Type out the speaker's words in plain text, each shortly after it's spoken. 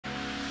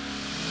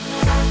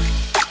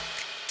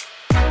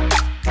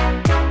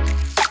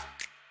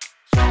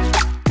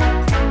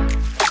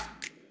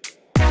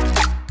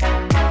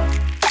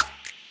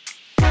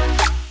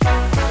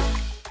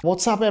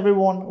What's up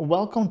everyone?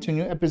 Welcome to a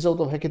new episode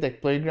of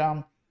Hackitect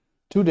Playground.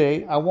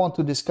 Today I want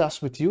to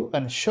discuss with you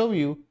and show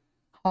you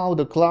how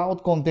the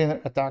cloud container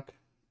attack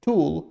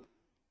tool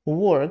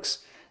works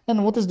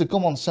and what is the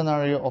common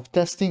scenario of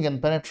testing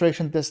and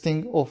penetration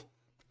testing of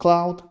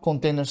cloud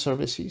container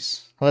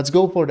services. Let's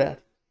go for that.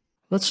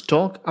 Let's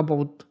talk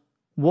about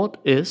what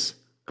is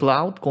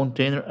cloud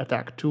container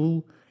attack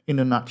tool in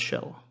a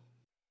nutshell.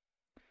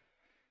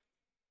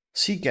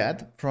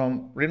 CCAT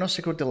from Reno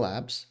Security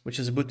Labs, which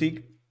is a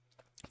boutique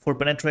for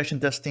penetration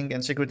testing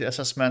and security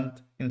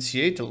assessment in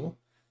Seattle,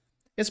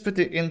 it's a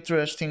pretty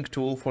interesting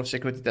tool for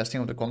security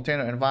testing of the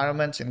container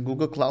environments in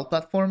Google Cloud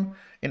Platform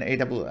in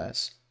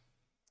AWS.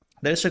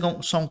 There is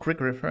some quick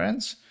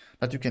reference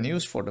that you can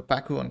use for the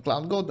Pacu and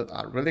CloudGo that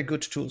are really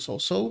good tools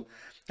also,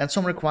 and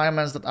some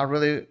requirements that I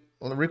really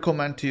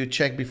recommend to you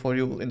check before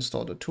you will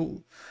install the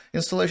tool.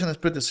 Installation is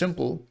pretty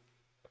simple.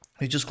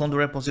 You just clone the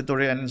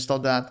repository and install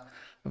that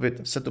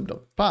with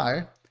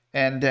setup.py,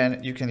 and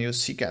then you can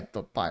use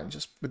ccat.py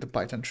just with the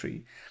Python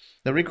tree.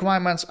 The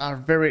requirements are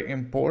very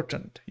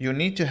important. You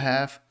need to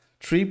have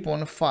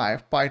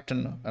 3.5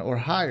 Python or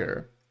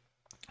higher.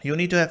 You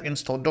need to have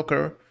installed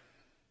Docker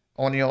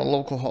on your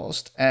local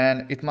host,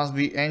 and it must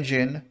be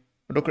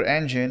Docker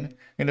engine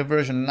in the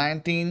version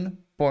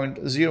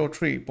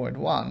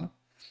 19.03.1,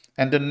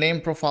 and the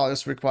name profile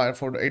is required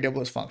for the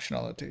AWS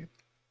functionality.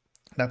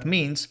 That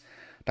means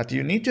that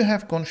you need to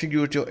have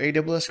configured your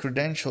AWS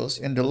credentials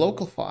in the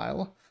local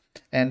file,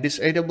 and these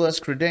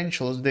AWS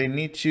credentials, they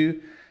need to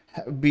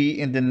be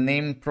in the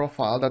name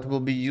profile that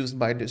will be used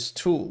by this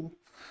tool,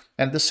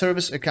 and the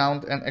service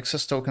account and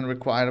access token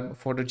required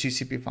for the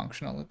GCP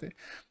functionality.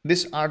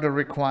 These are the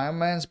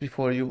requirements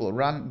before you will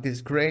run this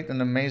great and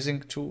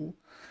amazing tool.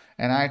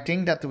 And I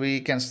think that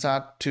we can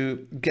start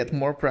to get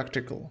more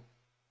practical.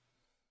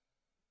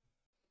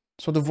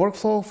 So the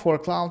workflow for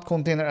Cloud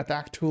Container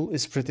Attack tool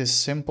is pretty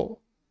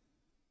simple.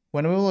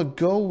 When we will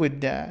go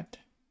with that,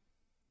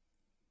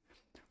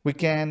 we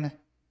can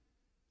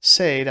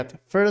say that the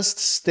first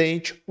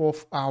stage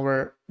of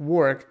our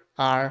work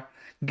are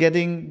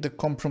getting the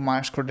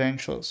compromised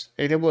credentials,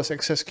 AWS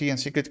access key and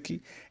secret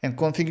key, and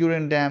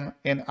configuring them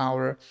in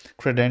our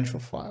credential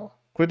file.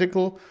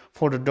 Critical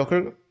for the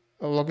Docker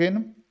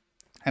login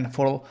and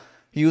for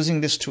using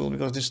this tool,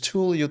 because this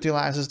tool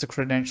utilizes the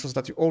credentials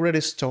that you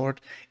already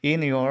stored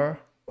in your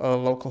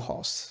local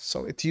host.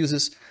 So it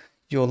uses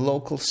your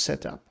local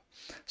setup.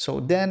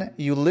 So then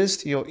you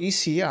list your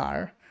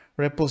ECR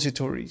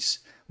repositories.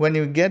 When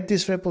you get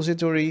these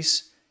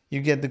repositories,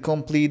 you get the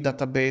complete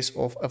database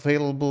of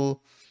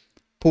available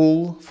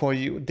pool for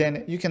you.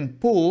 Then you can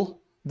pull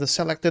the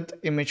selected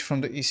image from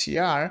the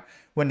ECR.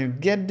 When you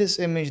get this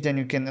image, then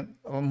you can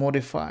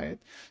modify it.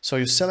 So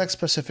you select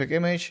specific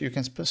image, you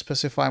can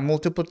specify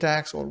multiple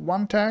tags or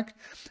one tag.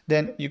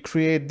 Then you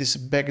create this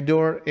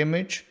backdoor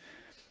image.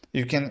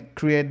 You can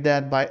create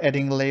that by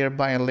adding layer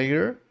by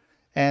layer,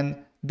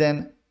 and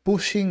then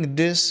pushing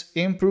this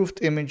improved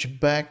image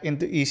back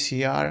into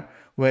ECR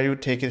where you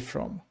take it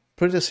from.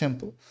 Pretty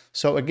simple.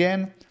 So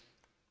again,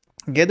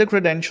 get the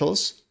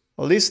credentials,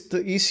 list the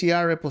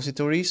ECR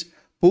repositories,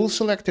 pull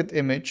selected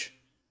image,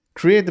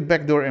 create the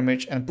backdoor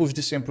image, and push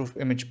this improved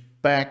image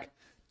back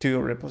to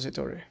your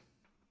repository.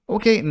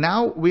 Okay,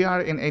 now we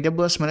are in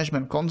AWS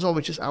Management Console,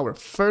 which is our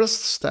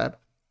first step.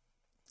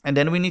 And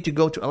then we need to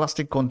go to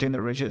Elastic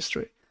Container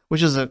Registry,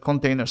 which is a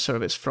container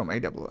service from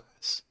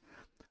AWS.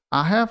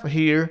 I have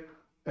here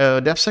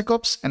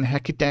DevSecOps and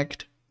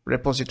Hackitect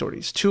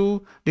repositories,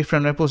 two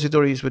different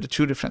repositories with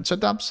two different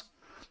setups.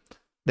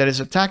 There is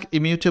a tag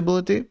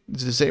immutability,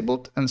 it's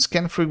disabled, and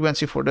scan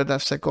frequency for the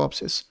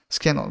DevSecOps is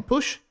scan on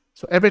push.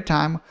 So every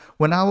time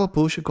when I will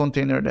push a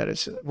container, there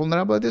is a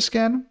vulnerability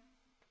scan,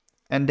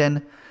 and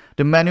then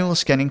the manual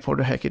scanning for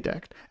the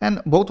Hackitect.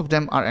 And both of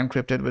them are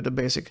encrypted with the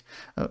basic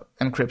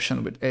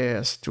encryption with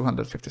AES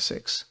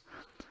 256.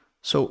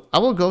 So I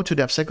will go to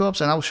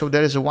DevSecOps and I will show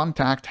there is a one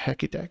tagged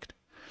Hackitect.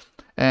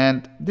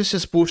 And this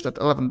is pushed at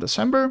 11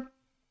 December.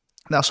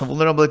 There are some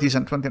vulnerabilities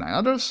and 29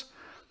 others.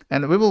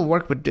 And we will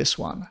work with this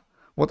one.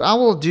 What I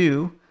will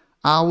do,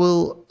 I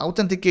will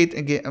authenticate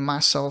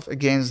myself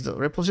against the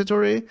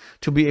repository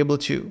to be able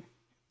to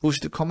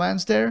push the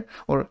commands there,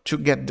 or to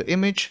get the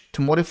image,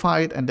 to modify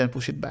it, and then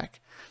push it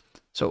back.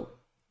 So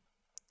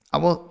I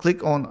will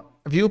click on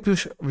view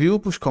push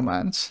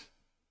commands,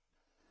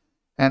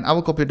 and I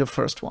will copy the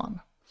first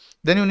one.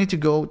 Then you need to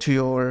go to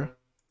your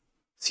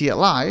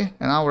CLI,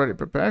 and I already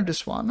prepared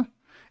this one,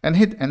 and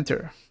hit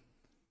enter.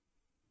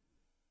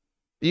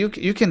 You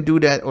can do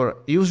that, or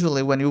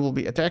usually when you will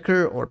be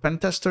attacker or pen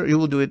tester, you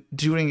will do it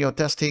during your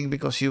testing,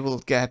 because you will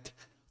get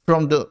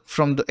from the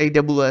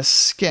AWS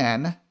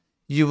scan,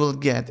 you will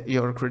get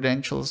your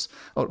credentials,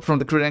 or from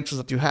the credentials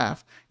that you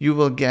have, you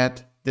will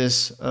get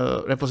this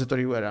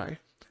repository URI.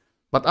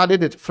 But I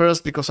did it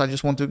first because I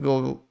just want to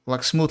go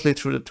like smoothly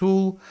through the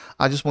tool.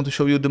 I just want to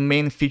show you the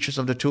main features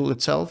of the tool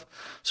itself.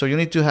 So you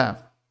need to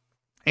have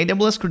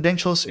AWS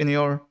credentials in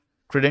your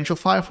credential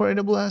file for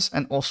AWS,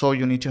 and also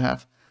you need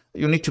to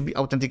be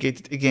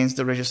authenticated against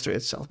the registry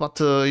itself. But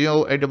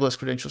AWS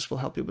credentials will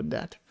help you with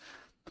that.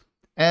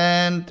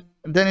 And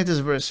then it is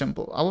very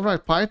simple. I will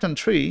write Python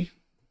 3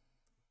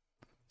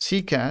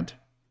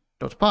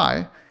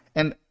 CCAT.py,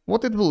 and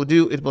what it will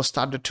do, it will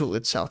start the tool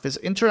itself. It's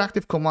an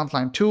interactive command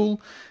line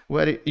tool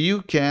where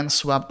you can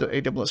swap the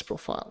AWS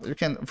profile. You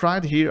can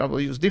write here, I will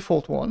use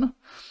default one,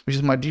 which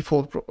is my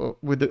default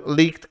with the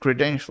leaked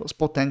credentials,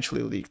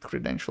 potentially leaked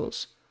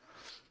credentials.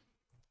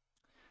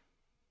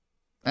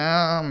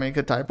 Make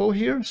a typo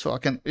here, so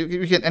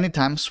you can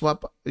anytime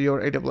swap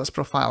your AWS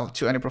profile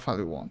to any profile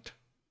you want.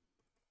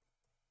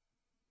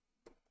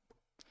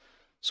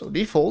 So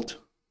default.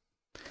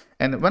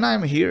 And when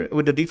I'm here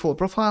with the default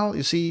profile,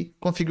 you see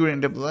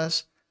configuring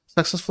AWS,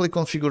 successfully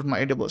configured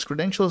my AWS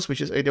credentials,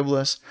 which is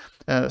AWS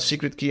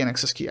secret key and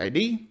access key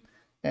ID.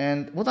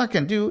 And what I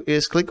can do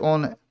is click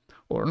on,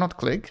 or not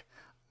click,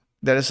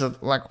 there is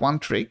like one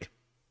trick.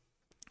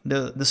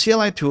 The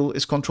CLI tool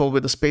is controlled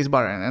with the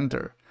spacebar and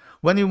enter.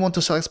 When you want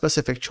to select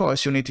specific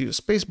choice, you need to use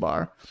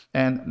spacebar,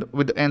 and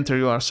with the enter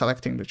you are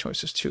selecting the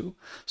choices too.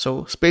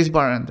 So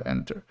spacebar and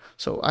enter.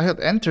 So I hit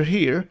enter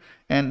here,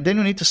 and then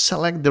you need to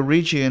select the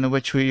region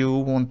which you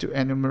want to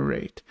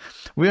enumerate.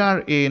 We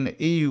are in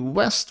EU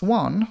West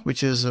 1,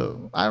 which is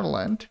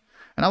Ireland,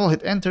 and I will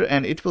hit enter,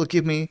 and it will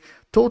give me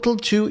total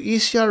 2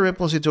 ECR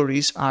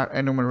repositories are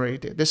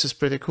enumerated. This is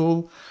pretty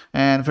cool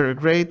and very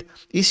great.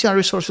 ECR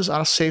resources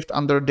are saved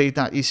under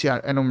data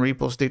ECR enum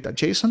repos data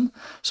JSON.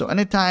 So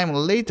anytime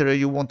later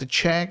you want to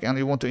check and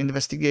you want to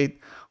investigate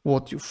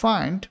what you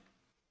find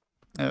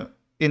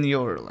in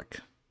your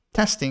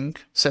testing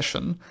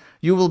session,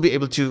 you will be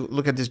able to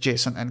look at this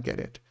JSON and get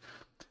it.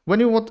 When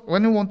you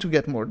want to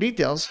get more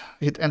details,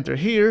 hit enter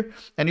here,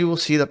 and you will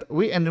see that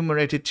we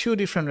enumerated 2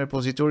 different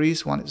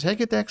repositories. One is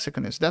Hackitect,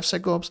 second is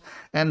DevSecOps,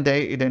 and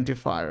they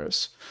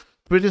identifiers.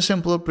 Pretty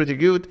simple, pretty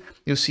good.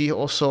 You see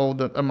also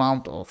the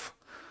amount of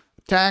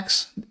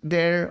tags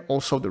there,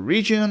 also the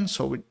region.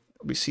 So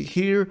we see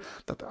here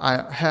that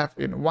I have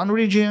in one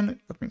region,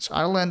 that means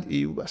Ireland,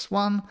 EU West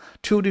 1,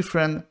 2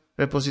 different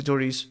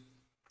repositories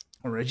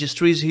or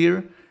registries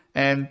here,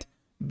 and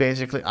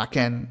basically I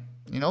can,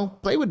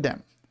 play with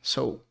them.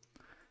 So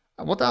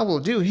what I will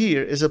do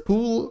here is a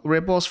pull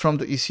repos from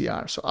the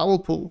ECR. So I will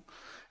pull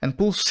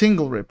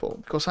single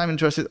repo because I'm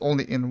interested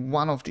only in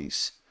one of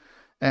these.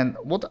 And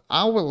what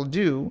I will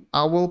do,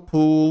 I will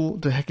pull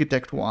the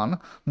Hackitect one,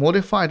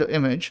 modify the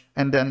image,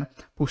 and then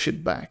push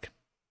it back.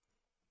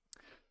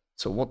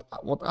 So what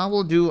I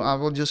will do, I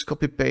will just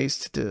copy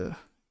paste the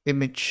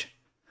image,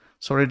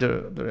 sorry,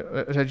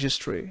 the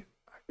registry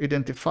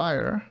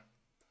identifier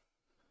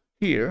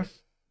here.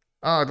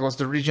 It was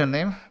the region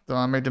name, so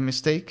I made a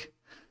mistake.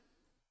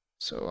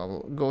 So I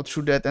will go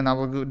through that and I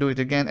will do it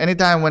again.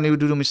 Anytime when you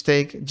do the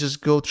mistake,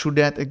 just go through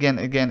that again,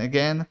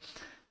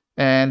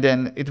 and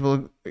then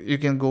you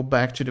can go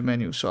back to the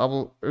menu. So I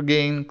will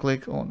again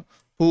click on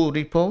pull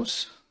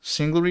repos,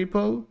 single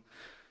repo,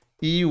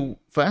 EU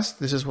West,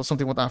 this is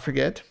something what I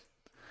forget,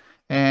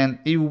 and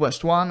EU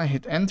West 1, I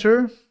hit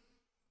enter,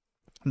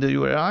 the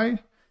URI,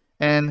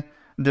 and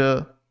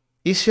the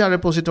ECR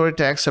repository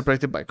tag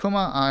separated by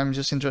comma. I'm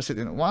just interested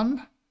in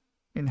one,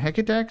 in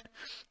Hackitect,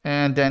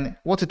 and then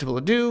what it will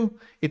do,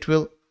 it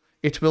will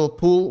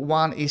pull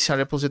one ECR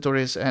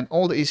repositories, and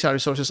all the ECR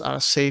resources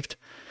are saved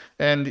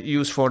and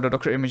used for the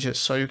Docker images.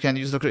 So you can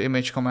use Docker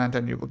image command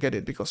and you will get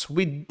it, because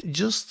we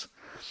just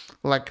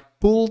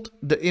pulled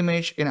the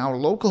image in our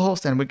local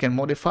host and we can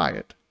modify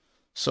it.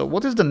 So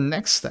what is the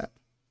next step?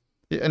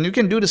 And you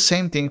can do the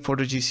same thing for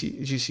the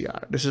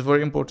GCR. This is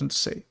very important to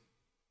say.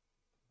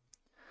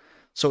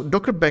 So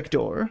Docker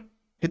backdoor,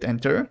 hit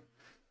enter.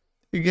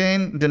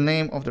 Again, the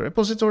name of the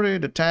repository,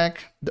 the tag,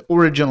 the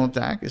original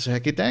tag is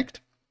Hackitect.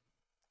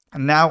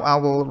 And now I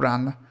will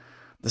run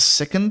the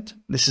second.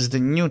 This is the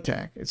new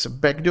tag. It's a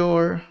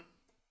backdoor,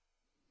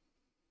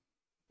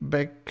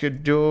 and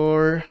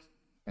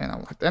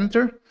I'll hit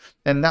enter.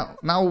 And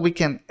now we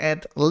can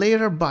add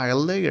layer by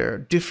layer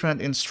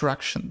different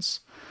instructions.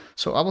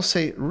 So I will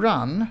say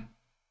run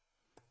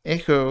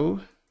echo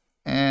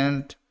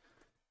and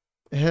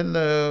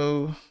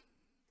hello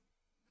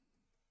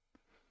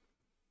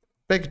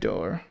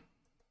backdoor,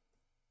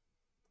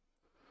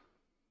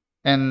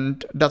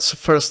 and that's the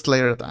first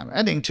layer that I'm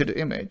adding to the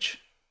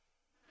image,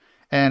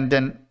 and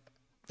then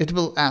it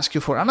will ask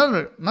you for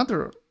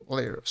another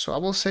layer. So I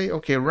will say,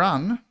 okay,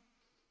 run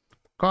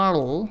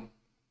curl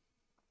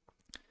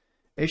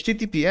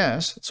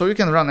HTTPS. So you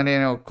can run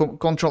any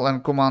control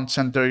and command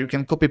center. You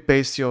can copy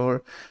paste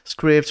your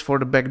scripts for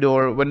the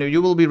backdoor. When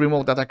you will be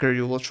remote attacker,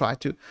 you will try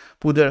to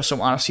put there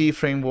some RC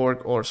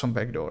framework or some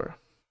backdoor.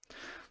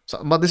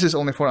 So, but this is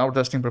only for our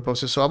testing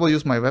purposes. So I will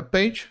use my web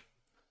page,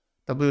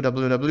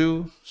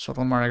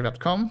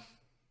 www.sotelmarek.com,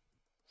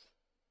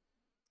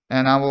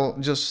 and I will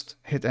just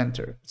hit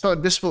enter. So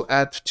this will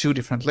add 2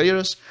 different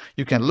layers.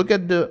 You can look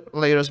at the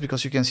layers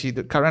because you can see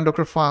the current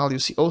Docker file. You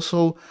see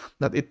also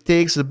that it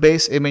takes the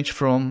base image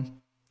from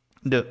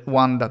the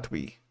one that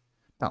we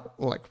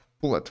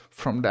pull it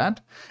from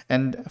that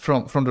and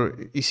from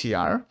the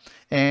ECR.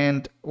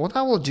 And what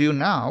I will do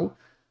now,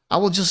 I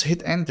will just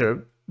hit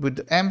enter with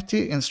the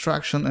empty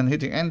instruction and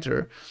hitting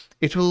enter,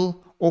 it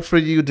will offer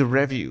you the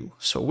review.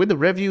 So with the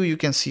review, you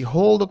can see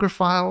whole Docker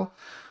file,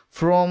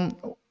 from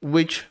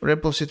which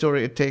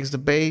repository it takes the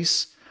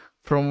base,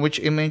 from which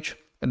image,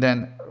 and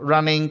then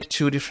running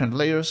 2 different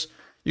layers.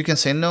 You can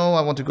say, no,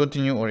 I want to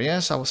continue, or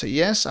yes, I will say,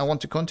 yes, I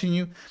want to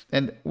continue.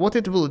 And what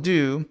it will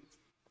do,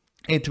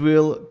 it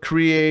will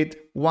create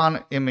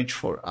 1 image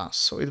for us.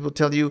 So it will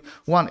tell you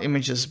 1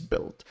 image is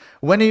built.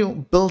 When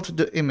you build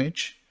the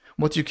image,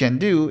 what you can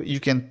do, you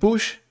can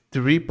push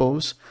the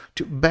repos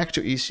back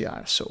to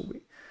ECR. So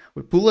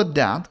we pull it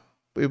down,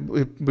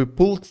 we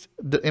pulled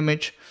the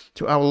image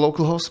to our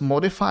localhost,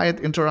 modify it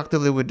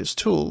interactively with this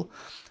tool.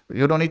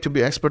 You don't need to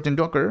be expert in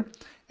Docker,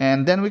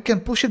 and then we can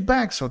push it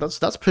back. So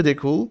that's pretty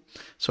cool.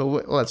 So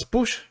let's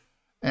push,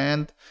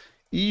 and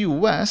EU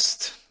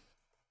West.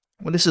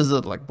 Well, this is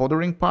the like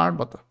bothering part,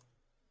 but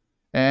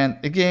and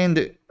again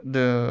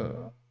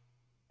the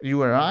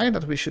URI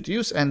that we should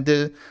use, and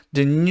the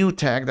new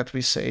tag that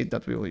we say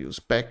that we will use,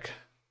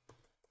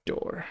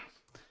 backdoor.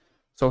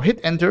 So hit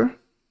enter.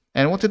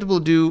 And what it will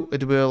do,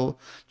 it will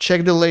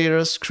check the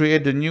layers,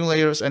 create the new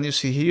layers, and you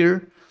see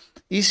here,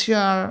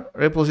 ECR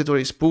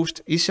repository is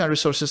pushed, ECR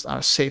resources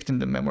are saved in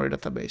the memory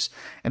database.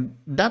 And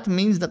that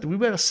means that we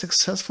were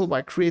successful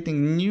by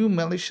creating new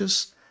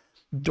malicious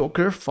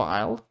Docker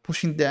file,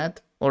 pushing that,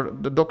 or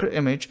the Docker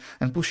image,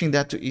 and pushing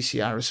that to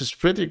ECR. This is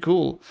pretty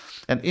cool.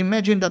 And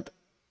imagine that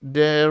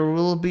there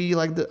will be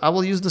like I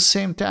will use the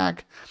same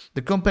tag.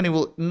 The company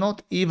will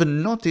not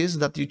even notice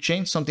that you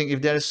changed something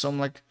if there is some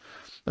like,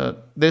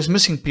 there's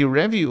missing peer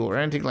review or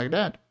anything like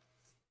that.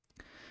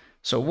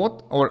 So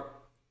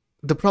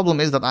the problem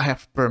is that I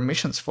have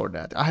permissions for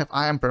that. I have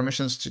IAM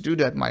permissions to do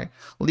that. My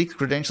leaked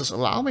credentials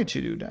allow me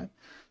to do that.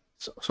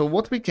 So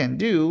what we can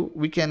do,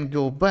 we can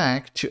go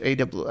back to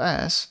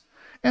AWS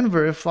and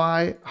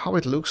verify how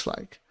it looks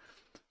like.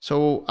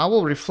 So I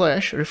will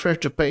refresh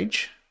the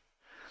page,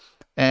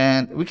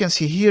 and we can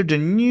see here the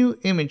new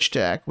image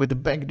tag with the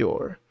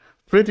backdoor.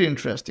 Pretty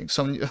interesting.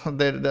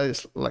 There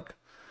is like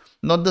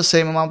not the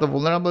same amount of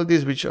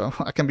vulnerabilities, which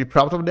I can be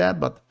proud of that,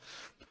 but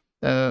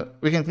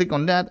we can click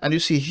on that, and you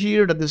see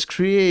here that is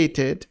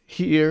created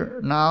here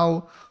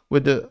now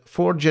with the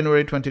 4th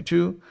January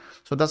 22.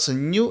 So that's a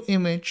new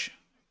image,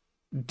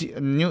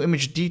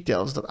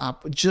 details that are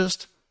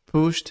just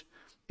pushed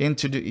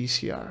into the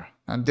ECR,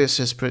 and this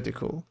is pretty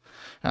cool.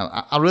 And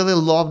I really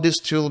love this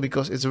tool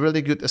because it's a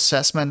really good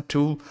assessment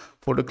tool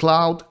for the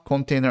cloud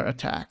container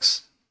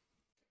attacks.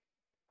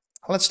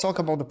 Let's talk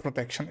about the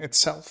protection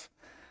itself.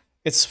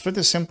 It's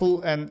pretty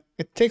simple, and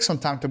it takes some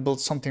time to build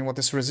something what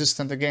is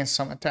resistant against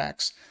some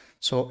attacks.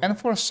 So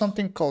enforce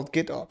something called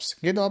GitOps.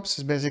 GitOps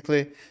is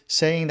basically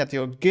saying that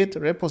your Git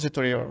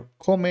repository, your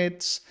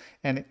commits,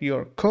 and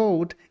your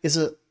code is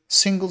a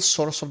single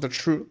source of the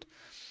truth.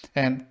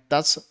 And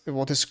that's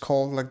what is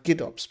called like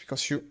GitOps,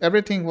 because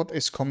everything what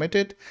is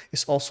committed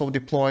is also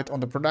deployed on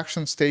the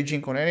production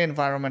staging on any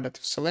environment that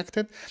you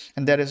selected,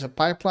 and there is a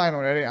pipeline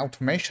or any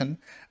automation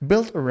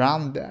built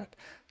around that.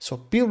 So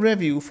peer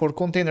review for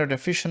container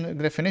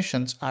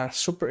definitions are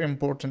super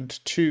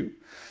important too.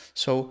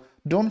 So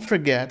don't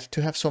forget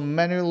to have some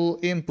manual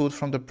input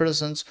from the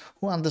persons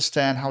who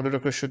understand how the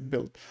Docker should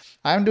build.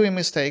 I'm doing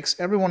mistakes,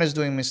 everyone is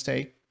doing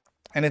mistakes,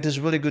 and it is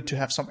really good to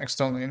have some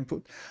external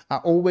input. I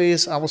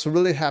was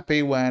really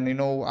happy when,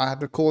 I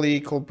had a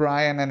colleague called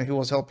Brian, and he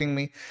was helping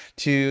me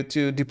to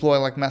deploy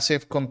like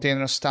massive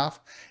container stuff.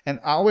 And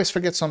I always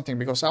forget something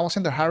because I was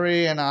in the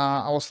hurry, and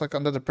I was like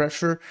under the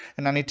pressure,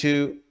 and I need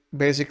to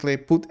basically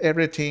put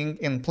everything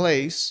in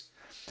place,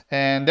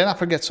 and then I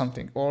forget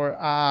something, or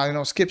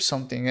skip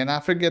something, and I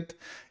forget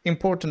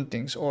important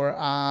things, or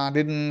I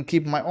didn't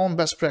keep my own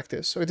best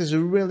practice. So it is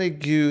really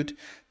good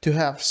to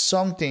have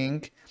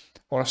something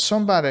or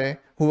somebody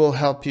who will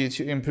help you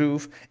to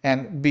improve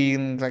and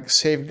being like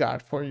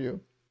safeguard for you.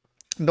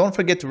 Don't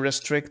forget to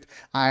restrict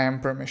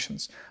IAM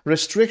permissions.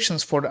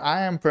 Restrictions for the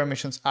IAM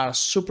permissions are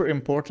super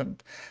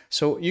important.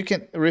 So you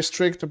can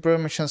restrict the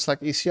permissions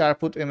like ECR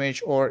put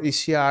image or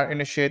ECR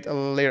initiate a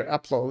layer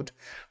upload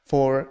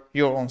for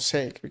your own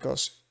sake,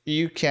 because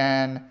you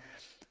can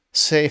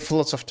save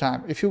lots of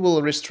time. If you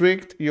will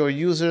restrict your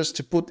users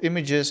to put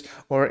images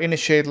or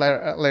initiate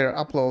layer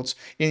uploads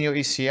in your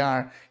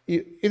ECR,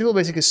 it will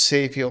basically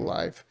save your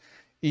life.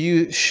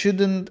 You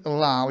shouldn't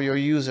allow your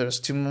users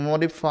to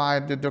modify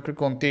the Docker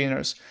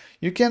containers.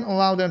 You can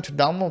allow them to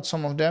download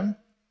some of them,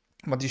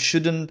 but you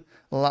shouldn't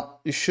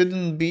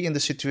be in the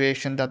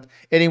situation that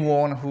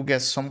anyone who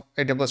gets some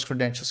AWS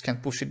credentials can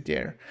push it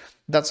there.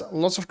 That's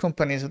lots of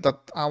companies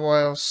that I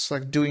was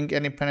like doing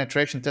any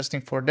penetration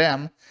testing for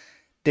them.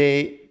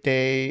 They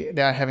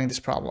are having these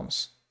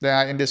problems. They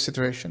are in this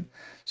situation.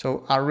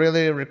 So I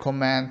really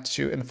recommend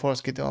to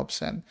enforce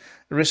GitOps and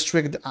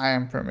restrict the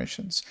IAM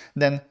permissions.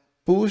 Then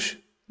push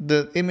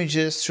the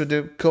images through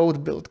the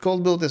code build.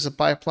 Code build is a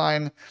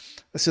pipeline.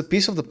 It's a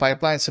piece of the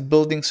pipeline. It's a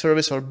building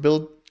service or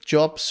build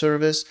job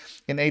service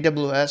in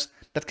AWS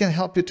that can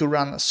help you to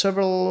run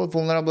several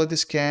vulnerability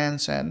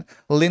scans and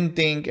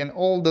linting and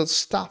all the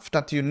stuff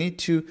that you need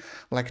to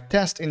like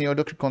test in your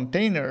Docker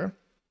container.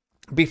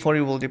 before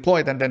you will deploy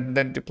it, and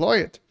then deploy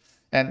it.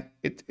 And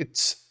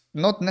it's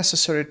not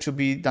necessary to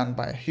be done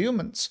by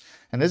humans.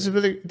 And it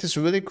is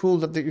really cool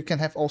that you can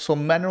have also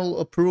manual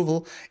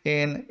approval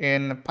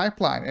in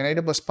pipeline, in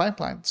AWS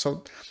pipeline.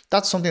 So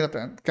that's something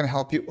that can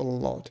help you a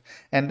lot.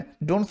 And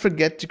don't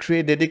forget to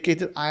create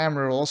dedicated IAM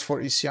roles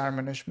for ECR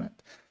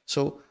management.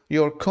 So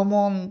your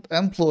common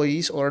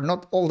employees, or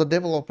not all the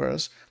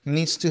developers,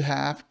 needs to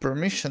have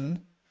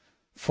permission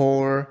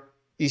for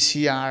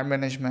ECR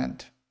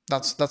management.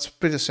 That's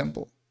pretty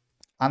simple.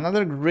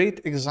 Another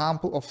great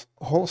example of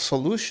whole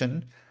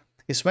solution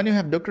is when you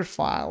have Docker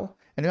file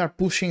and you are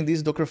pushing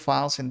these Docker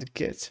files in the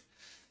Git.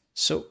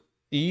 So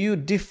you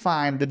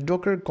define the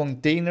Docker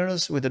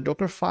containers with the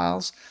Docker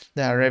files.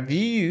 They are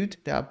reviewed,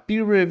 they are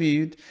peer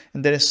reviewed,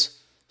 and there is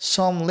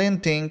some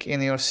linting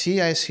in your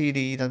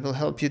CI/CD that will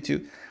help you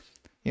to,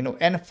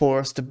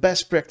 enforce the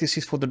best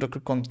practices for the Docker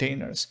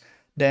containers.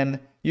 Then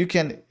you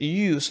can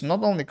use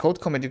not only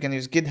code commit, you can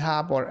use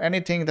GitHub or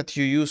anything that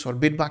you use, or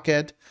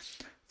Bitbucket,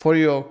 for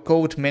your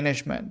code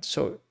management.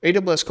 So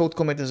AWS Code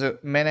Commit is a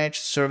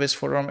managed service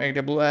from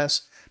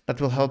AWS that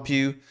will help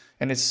you,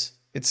 and it's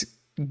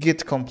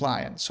Git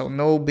compliant. So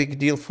no big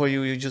deal for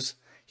you, you just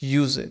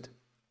use it.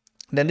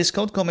 Then this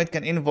code commit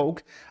can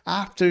invoke,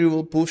 after you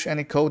will push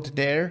any code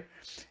there,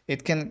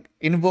 it can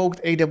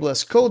invoke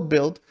AWS code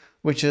build,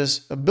 which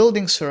is a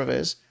building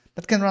service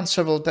that can run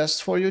several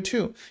tests for you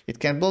too. It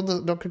can build the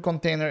Docker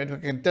container,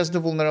 it can test the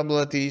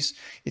vulnerabilities,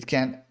 you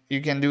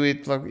can do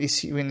it like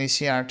in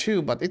ECR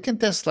too, but it can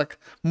test like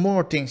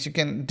more things. You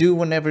can do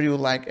whenever you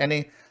like,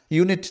 any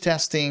unit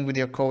testing with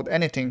your code,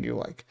 anything you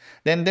like.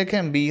 Then there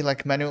can be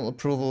like manual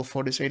approval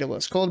for this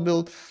AWS code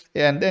build,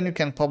 and then you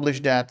can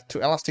publish that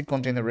to Elastic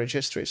Container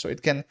Registry. So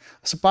it can,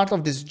 as a part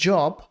of this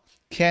job,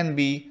 can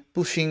be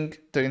pushing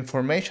the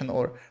information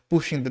or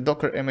pushing the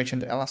Docker image in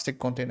the Elastic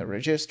Container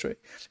Registry.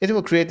 It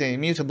will create an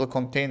immutable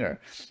container.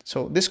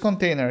 So this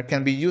container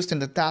can be used in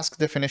the task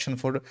definition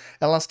for the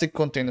Elastic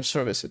Container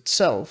Service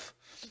itself.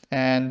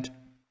 And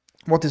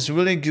what is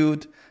really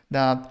good,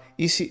 that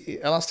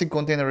Elastic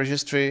Container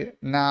Registry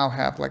now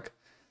have like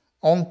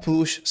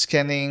on-push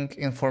scanning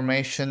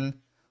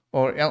information,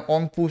 or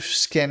on-push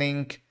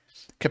scanning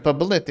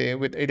capability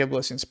with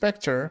AWS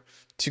Inspector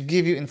to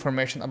give you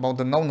information about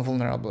the known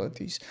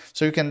vulnerabilities.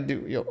 So you can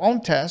do your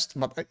own test,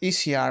 but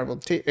ECR will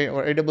take,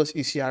 or AWS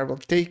ECR will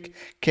take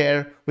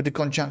care with the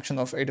conjunction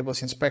of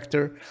AWS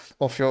Inspector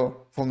of your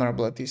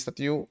vulnerabilities, that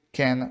you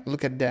can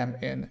look at them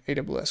in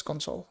AWS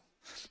console.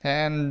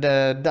 And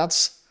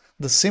that's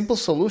the simple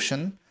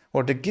solution,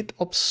 or the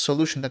GitOps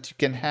solution, that you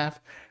can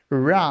have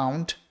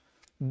around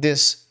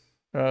this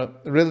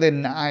really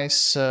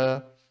nice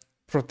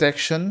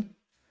protection,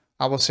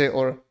 I would say,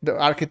 or the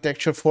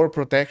architecture for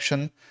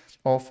protection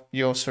of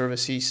your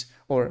services,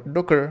 or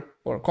Docker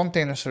or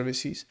container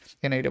services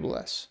in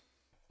AWS.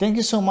 Thank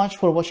you so much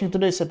for watching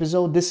today's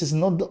episode. This is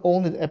not the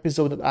only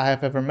episode that I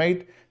have ever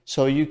made,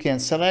 so you can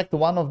select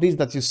one of these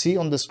that you see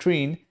on the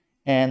screen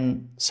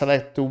and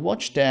select to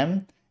watch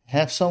them,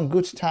 have some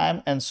good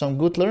time and some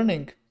good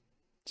learning.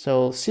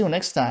 So see you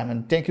next time,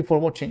 and thank you for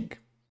watching.